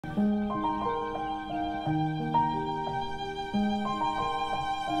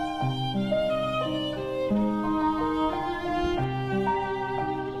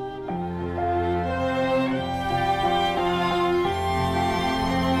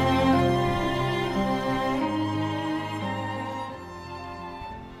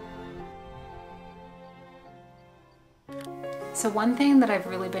So one thing that I've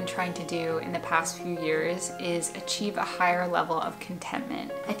really been trying to do in the past few years is achieve a higher level of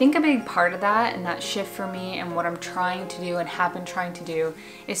contentment. I think a big part of that and that shift for me and what I'm trying to do and have been trying to do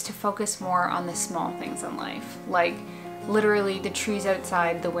is to focus more on the small things in life. Like literally the trees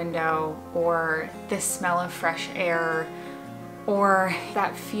outside the window, or the smell of fresh air, or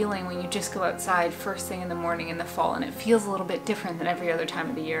that feeling when you just go outside first thing in the morning in the fall and it feels a little bit different than every other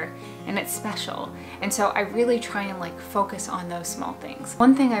time of the year and it's special. And so I really try and like focus on those small things.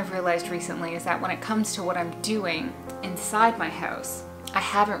 One thing I've realized recently is that when it comes to what I'm doing inside my house, I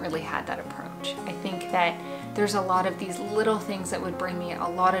haven't really had that approach. I think that there's a lot of these little things that would bring me a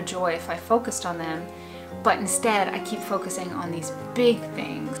lot of joy if I focused on them, but instead I keep focusing on these big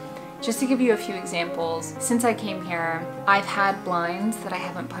things. Just to give you a few examples, since I came here, I've had blinds that I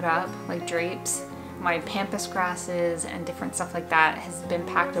haven't put up, like drapes. My pampas grasses and different stuff like that has been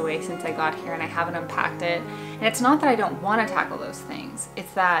packed away since I got here and I haven't unpacked it. And it's not that I don't want to tackle those things,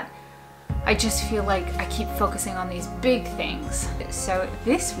 it's that I just feel like I keep focusing on these big things. So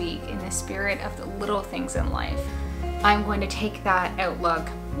this week, in the spirit of the little things in life, I'm going to take that outlook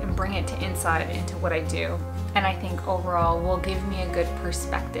and bring it to inside into what I do. And I think overall will give me a good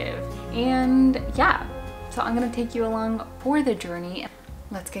perspective. And yeah, so I'm gonna take you along for the journey.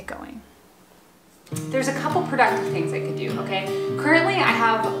 Let's get going. There's a couple productive things I could do, okay? Currently I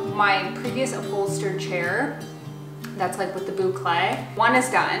have my previous upholstered chair that's like with the boucle. One is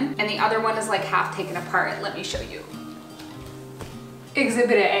done and the other one is like half taken apart. Let me show you.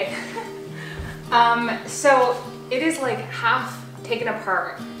 Exhibit A. So it is like half taken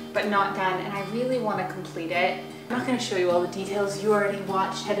apart but not done, and I really want to complete it. I'm not going to show you all the details. You already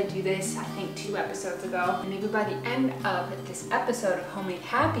watched how to do this, I think 2 episodes ago. And maybe by the end of this episode of Homemade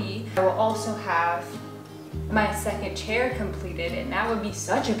Happy, I will also have my second chair completed, and that would be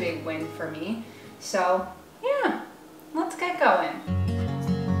such a big win for me. So yeah, let's get going.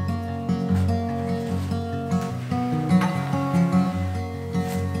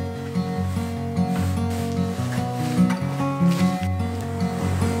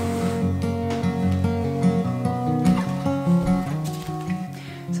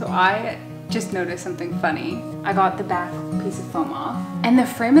 I just noticed something funny. I got the back piece of foam off, and the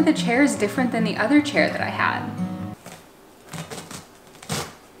frame of the chair is different than the other chair that I had.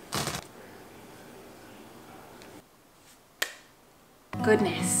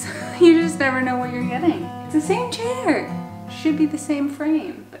 Goodness, you just never know what you're getting. It's the same chair. Should be the same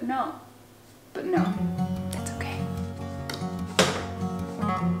frame, but no. But no, that's okay.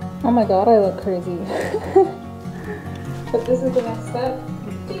 Oh my god, I look crazy. But this is the next step.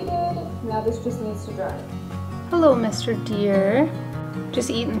 Now this just needs to dry. Hello, Mr. Deer. Just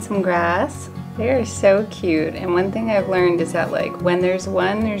eating some grass. They are so cute. And one thing I've learned is that like when there's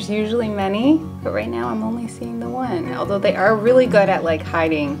one, there's usually many. But right now I'm only seeing the one. Although they are really good at like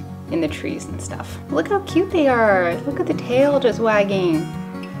hiding in the trees and stuff. Look how cute they are. Look at the tail just wagging.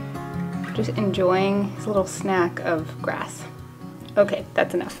 Just enjoying his little snack of grass. Okay,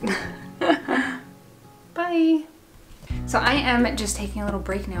 that's enough. Bye. So I am just taking a little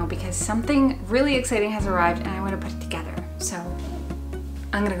break now because something really exciting has arrived and I want to put it together. So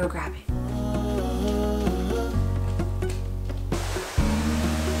I'm gonna go grab it.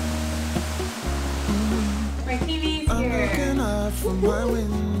 My TV's here. I'm looking out from my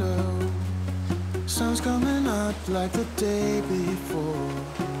window. Sun's coming up like the day before.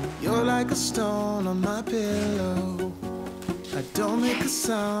 You're like a stone on my pillow. I don't make a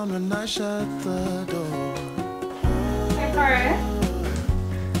sound when I shut the door. Alright. I'm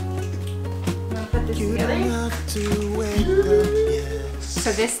gonna put this together.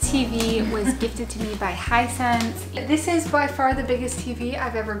 So this TV was gifted to me by Hisense. This is by far the biggest TV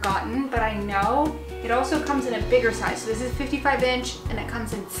I've ever gotten, but I know it also comes in a bigger size. So this is 55 inch and it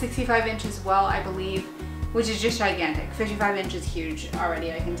comes in 65 inch as well, I believe, which is just gigantic. 55 inch is huge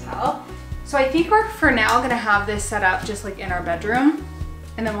already, I can tell. So I think we're for now gonna have this set up just like in our bedroom,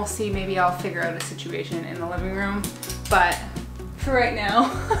 and then we'll see, maybe I'll figure out a situation in the living room. But for right now,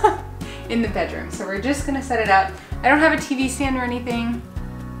 in the bedroom. So we're just gonna set it up. I don't have a TV stand or anything,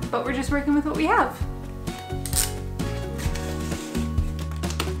 but we're just working with what we have.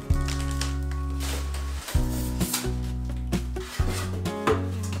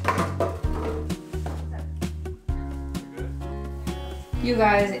 You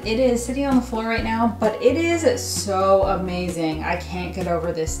guys, it is sitting on the floor right now, but it is so amazing. I can't get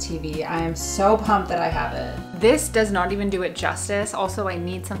over this TV. I am so pumped that I have it. this does not even do it justice. Also, I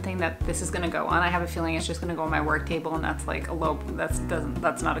need something that this is gonna go on. I have a feeling it's just gonna go on my work table, and that's like a low, that's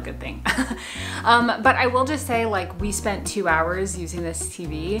not a good thing. But I will just say, like, we spent 2 hours using this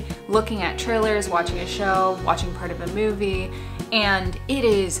TV, looking at trailers, watching a show, watching part of a movie, and it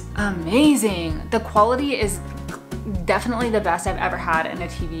is amazing. The quality is definitely the best I've ever had in a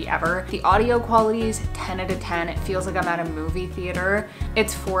TV ever. The audio quality is 10 out of 10. It feels like I'm at a movie theater.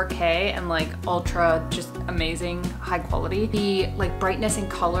 It's 4K and like ultra, just amazing high quality. The like brightness and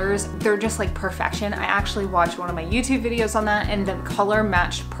colors, they're just like perfection. I actually watched one of my YouTube videos on that, and the color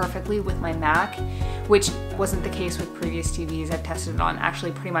matched perfectly with my Mac, which wasn't the case with previous TVs I've tested it on.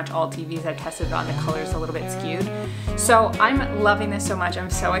 Actually, pretty much all TVs I've tested it on, the color's a little bit skewed. So I'm loving this so much. I'm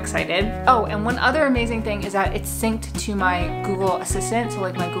so excited. Oh, and one other amazing thing is that it's synced to my Google Assistant, so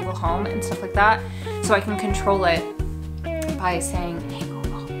like my Google Home and stuff like that. So I can control it by saying, hey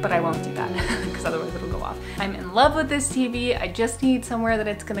Google, but I won't do that because otherwise it'll go off. I'm in love with this TV. I just need somewhere that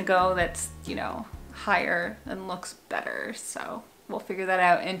it's gonna go that's, you know, higher and looks better. So we'll figure that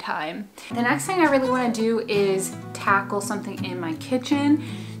out in time. The next thing I really want to do is tackle something in my kitchen.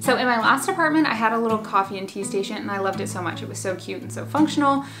 So in my last apartment, I had a little coffee and tea station, and I loved it so much. It was so cute and so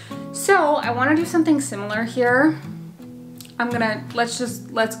functional. So I want to do something similar here.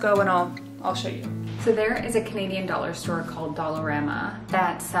 Let's go and I'll show you. So there is a Canadian dollar store called Dollarama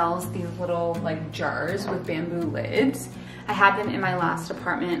that sells these little like jars with bamboo lids. I had them in my last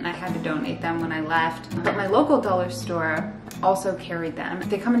apartment and I had to donate them when I left, but my local dollar store also carried them.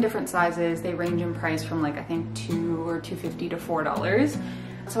 They come in different sizes. They range in price from like, I think $2 or $2.50 to $4.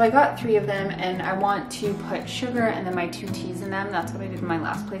 So I got 3 of them, and I want to put sugar and then my 2 teas in them. That's what I did in my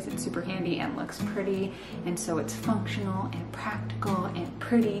last place. It's super handy and looks pretty, and so it's functional and practical and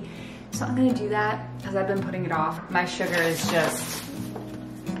pretty. So I'm gonna do that as I've been putting it off. My sugar is just,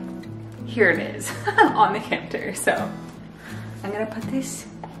 here it is on the counter. So I'm gonna put this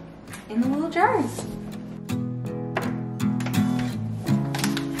in the little jars.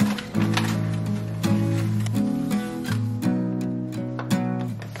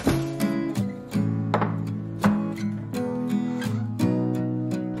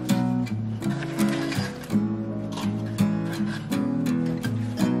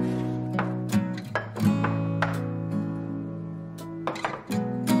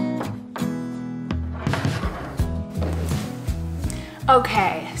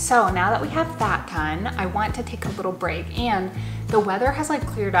 Okay, so now that we have that done, I want to take a little break, and the weather has like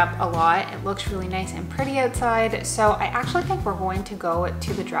cleared up a lot. It looks really nice and pretty outside. So I actually think we're going to go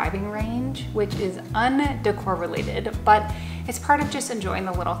to the driving range, which is un-decor related, but it's part of just enjoying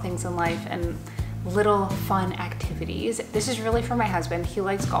the little things in life and little fun activities. This is really for my husband. He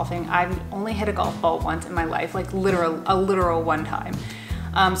likes golfing. I've only hit a golf ball once in my life, like a literal one time.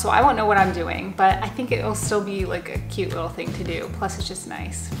 So I won't know what I'm doing, but I think it'll still be like a cute little thing to do. Plus it's just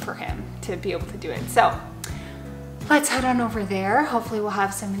nice for him to be able to do it. So let's head on over there. Hopefully we'll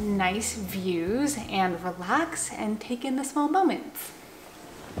have some nice views and relax and take in the small moments.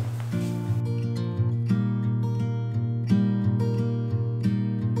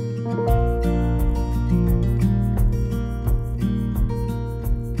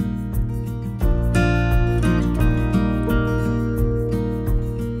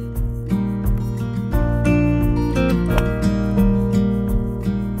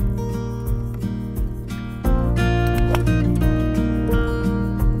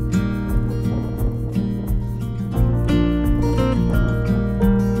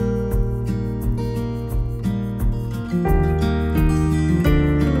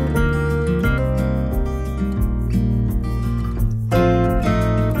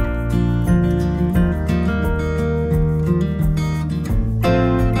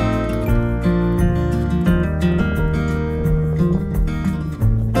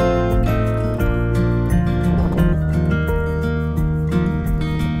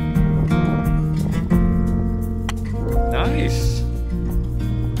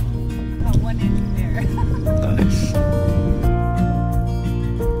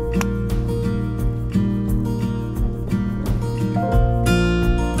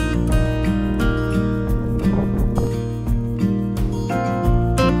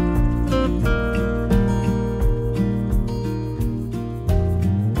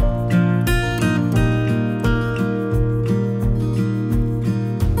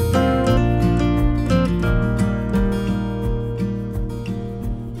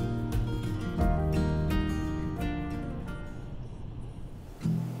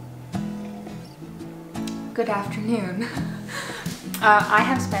 Good afternoon. I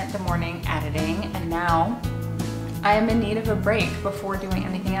have spent the morning editing, and now I am in need of a break before doing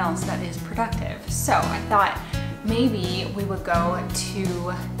anything else that is productive. So I thought maybe we would go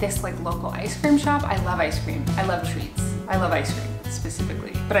to this like local ice cream shop. I love ice cream. I love treats. I love ice cream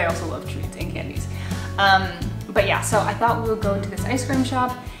specifically, but I also love treats and candies. But yeah, so I thought we would go to this ice cream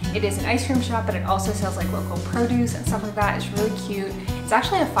shop. It is an ice cream shop, but it also sells like local produce and stuff like that. It's really cute. It's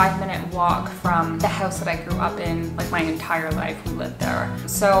actually a 5-minute walk from the house that I grew up in, like my entire life we lived there.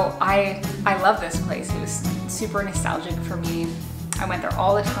 So I love this place. It was super nostalgic for me. I went there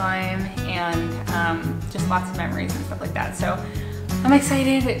all the time and just lots of memories and stuff like that. So I'm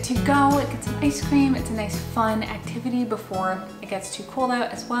excited to go get some ice cream. It's a nice fun activity before it gets too cold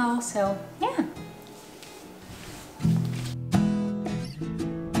out as well. So yeah.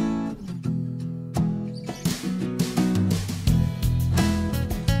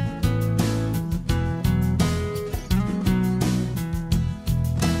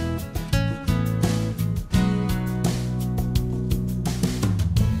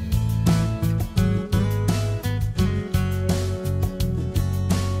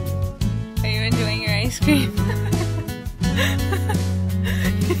 Ice cream.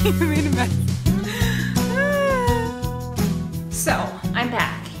 You made a mess. So I'm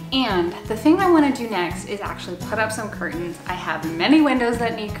back, and the thing I want to do next is actually put up some curtains. I have many windows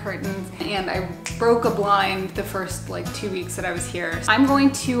that need curtains, and I broke a blind the first like 2 weeks that I was here. I'm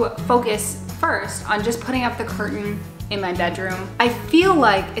going to focus first on just putting up the curtain in my bedroom. I feel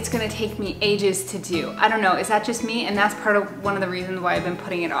like it's gonna take me ages to do. I don't know, is that just me? And that's part of one of the reasons why I've been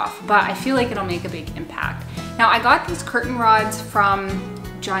putting it off, but I feel like it'll make a big impact. Now I got these curtain rods from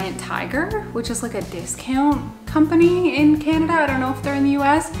Giant Tiger, which is like a discount company in Canada. I don't know if they're in the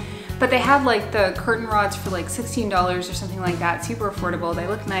US, but they had like the curtain rods for like $16 or something like that, super affordable. They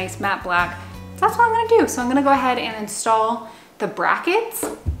look nice, matte black. So that's what I'm gonna do. So I'm gonna go ahead and install the brackets.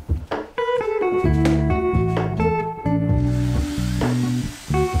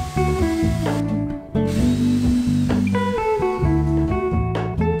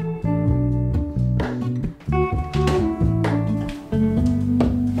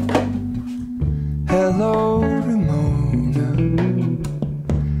 Hello, Ramona.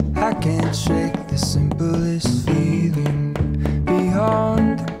 I can't shake the simplest feeling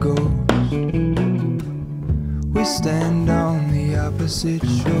beyond the ghost. We stand on the opposite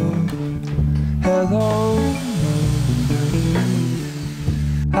shore. Hello, Ramona.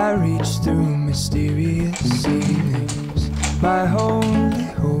 I reach through mysterious ceilings, my only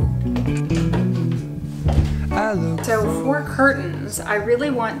hope. So for curtains, I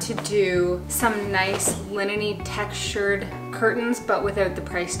really want to do some nice linen-y textured curtains, but without the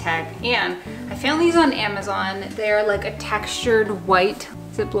price tag. And I found these on Amazon. They're like a textured white.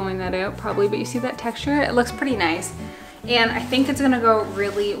 Is it blowing that out? Probably, but you see that texture? It looks pretty nice. And I think it's gonna go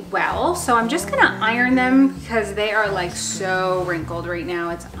really well. So I'm just gonna iron them because they are like so wrinkled right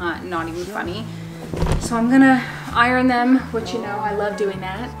now. It's not even funny. So I'm gonna iron them, which you know, I love doing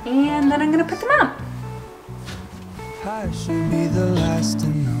that. And then I'm gonna put them up. I should be the last to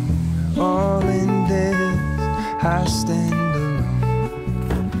know. All in this, I stand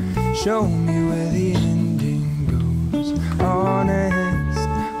alone. Show me where the ending goes. Honest,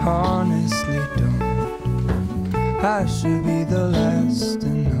 honestly don't. I should be the last to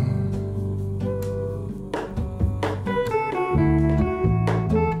know.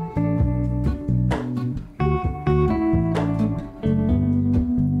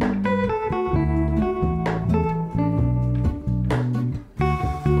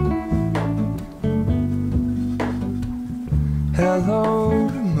 Hello,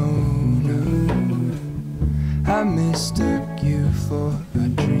 Ramona. I mistook you for a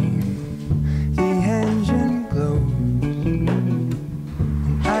dream. The engine glows, and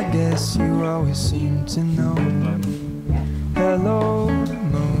I guess you always seem to know. Hello,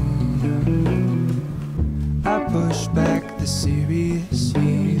 Ramona. I push back the serious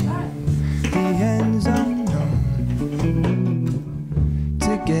feeling. The end's unknown.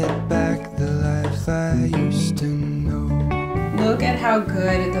 To get back the life I used to know. Look at how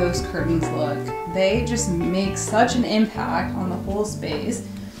good those curtains look. They just make such an impact on the whole space.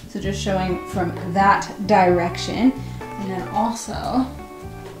 So just showing from that direction, and then also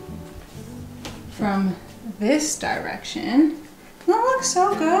from this direction. That looks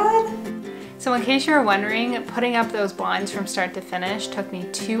so good. So in case you're wondering, putting up those blinds from start to finish took me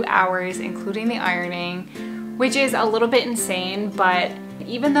 2 hours, including the ironing, which is a little bit insane, but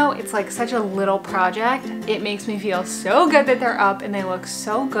even though it's like such a little project, it makes me feel so good that they're up and they look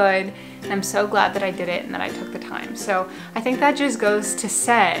so good. And I'm so glad that I did it and that I took the time. So I think that just goes to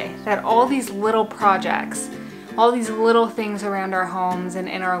say that all these little projects, all these little things around our homes and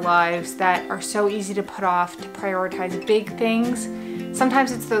in our lives that are so easy to put off to prioritize big things,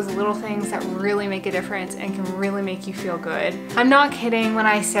 Sometimes it's those little things that really make a difference and can really make you feel good. I'm not kidding when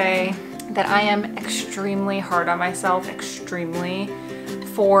I say that I am extremely hard on myself, extremely,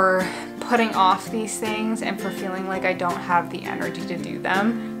 for putting off these things and for feeling like I don't have the energy to do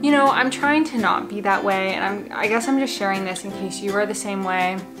them. You know, I'm trying to not be that way, and I guess I'm just sharing this in case you are the same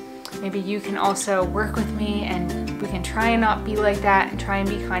way. Maybe you can also work with me and we can try and not be like that and try and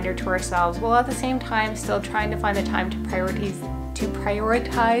be kinder to ourselves, while at the same time still trying to find the time to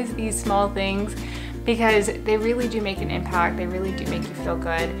prioritize these small things, because they really do make an impact. They really do make you feel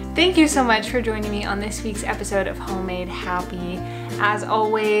good. Thank you so much for joining me on this week's episode of Homemade Happy. As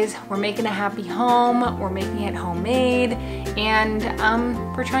always, we're making a happy home, we're making it homemade, and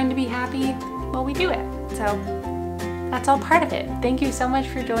we're trying to be happy while we do it. So that's all part of it. Thank you so much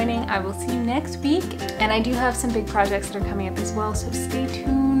for joining. I will see you next week. And I do have some big projects that are coming up as well, so stay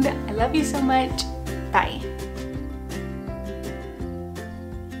tuned. I love you so much. Bye.